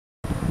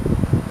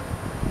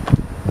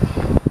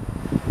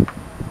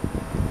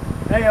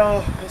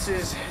Heyo, this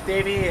is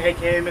Davey,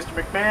 aka Mr.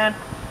 McMahon.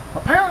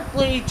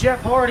 Apparently,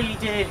 Jeff Hardy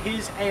did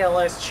his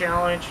ALS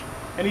challenge,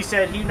 and he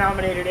said he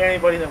nominated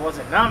anybody that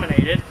wasn't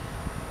nominated.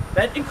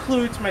 That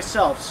includes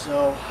myself,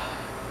 so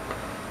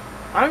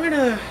I'm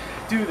gonna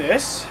do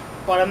this,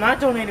 but I'm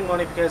not donating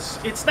money because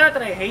it's not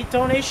that I hate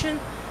donation,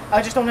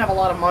 I just don't have a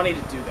lot of money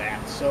to do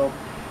that. So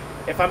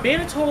if I'm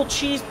being a total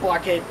cheese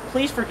bucket,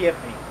 please forgive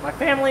me. My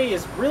family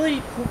is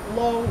really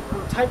low,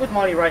 tight with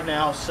money right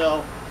now,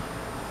 so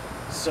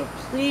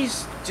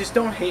please just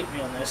don't hate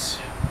me on this.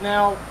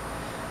 Now,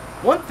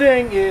 one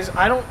thing is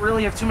I don't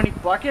really have too many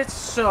buckets,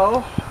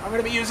 so I'm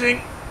going to be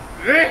using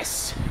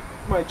this,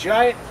 my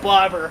giant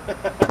bobber.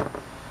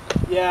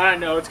 Yeah, I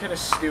know, it's kind of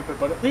stupid,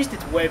 but at least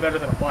it's way better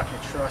than a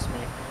bucket, trust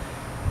me.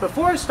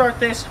 Before I start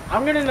this,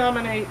 I'm going to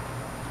nominate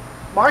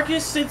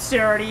Marcus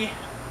Sincerity,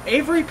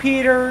 Avery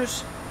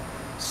Peters,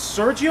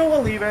 Sergio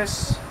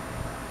Olivas,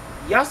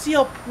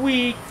 Yasiel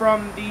Puig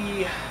from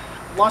the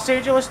Los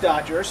Angeles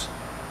Dodgers.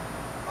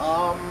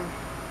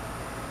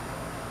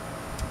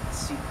 Let's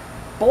see.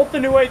 Both the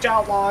New Age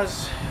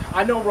Outlaws.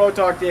 I know Road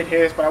Dogg did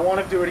his, but I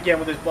want to do it again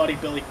with his buddy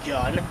Billy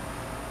Gunn.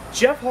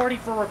 Jeff Hardy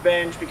for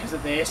revenge because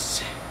of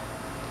this.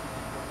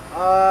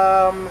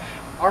 Arnold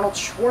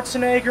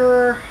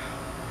Schwarzenegger.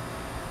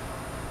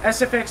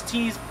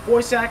 SFXT's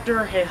voice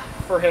actor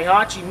for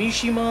Heihachi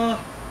Mishima.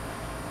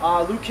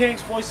 Liu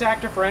Kang's voice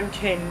actor for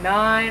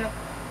MK9.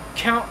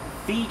 Count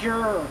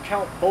V'ger, or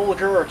Count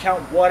Bolger, or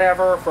Count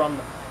whatever from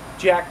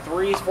Jack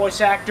 3's voice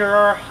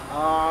actor.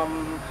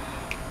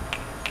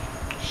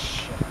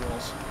 Shit,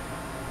 rules.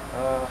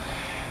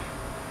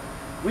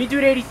 We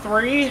Dude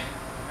 83.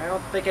 I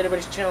don't think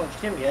anybody's challenged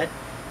him yet.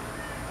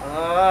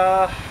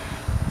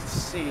 Let's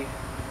see.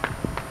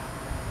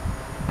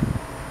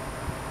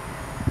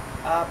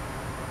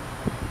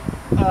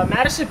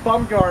 Madison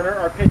Bumgarner,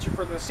 our pitcher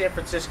for the San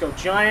Francisco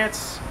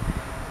Giants.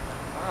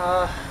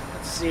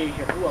 Let's see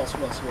here. Who else?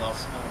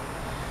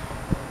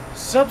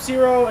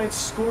 Sub-Zero and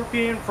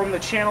Scorpion from the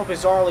channel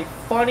Bizarrely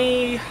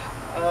Funny.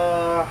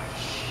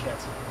 Shit.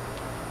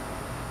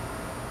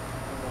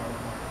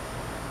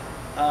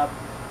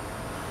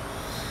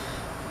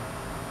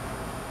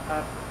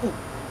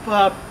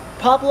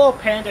 Pablo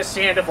Panda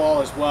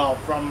Sandoval as well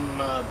from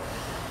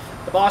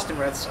the Boston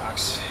Red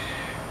Sox.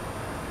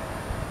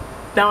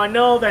 Now I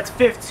know that's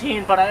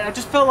 15, but I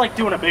just felt like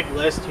doing a big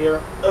list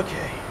here.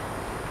 Okay.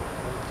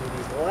 Do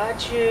these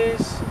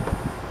latches.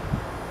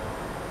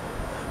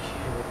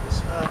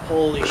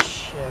 Holy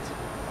shit.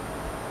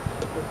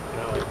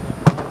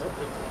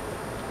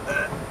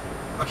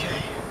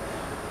 Okay.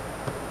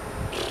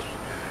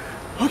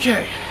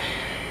 Okay.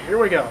 Here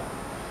we go.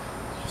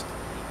 Just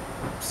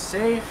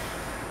safe.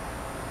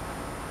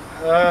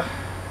 Oh,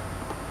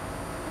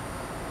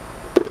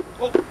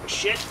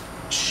 shit.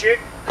 Shit.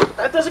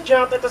 That doesn't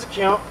count. That doesn't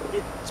count.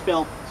 It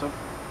spilled, so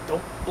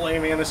don't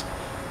blame me on this.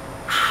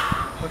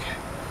 Okay.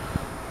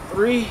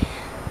 3,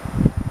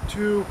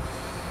 2,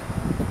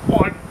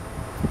 1.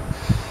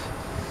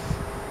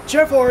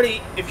 Jeff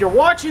Hardy, if you're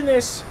watching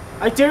this,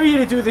 I dare you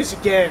to do this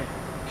again,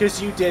 because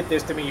you did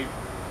this to me, you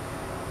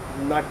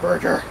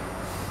nutburger.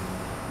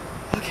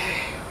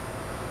 Okay,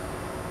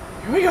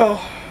 here we go.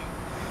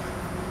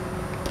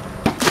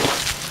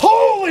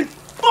 Holy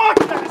fuck,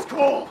 that is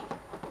cold!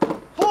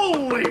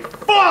 Holy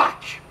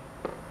fuck!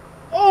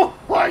 Oh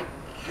my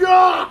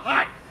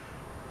god!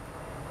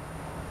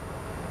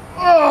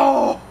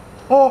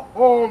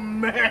 Oh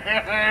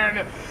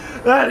man!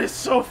 That is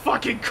so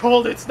fucking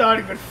cold, it's not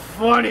even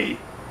funny!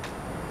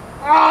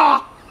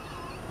 Ah!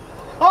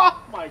 Oh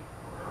my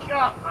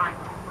god!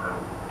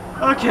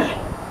 Okay.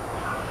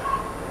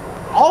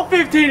 All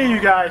 15 of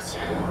you guys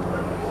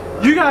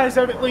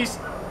have at least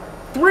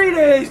 3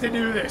 days to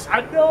do this.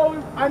 I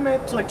know I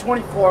meant like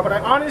 24, but I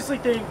honestly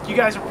think you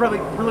guys are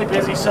probably really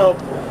busy, so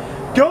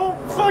go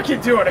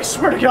fucking do it, I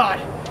swear to God.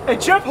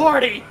 And Jeff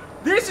Hardy,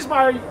 this is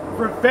my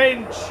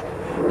revenge,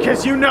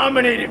 because you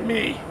nominated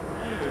me.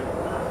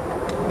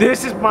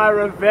 This is my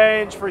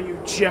revenge for you,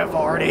 Jeff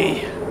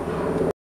Hardy.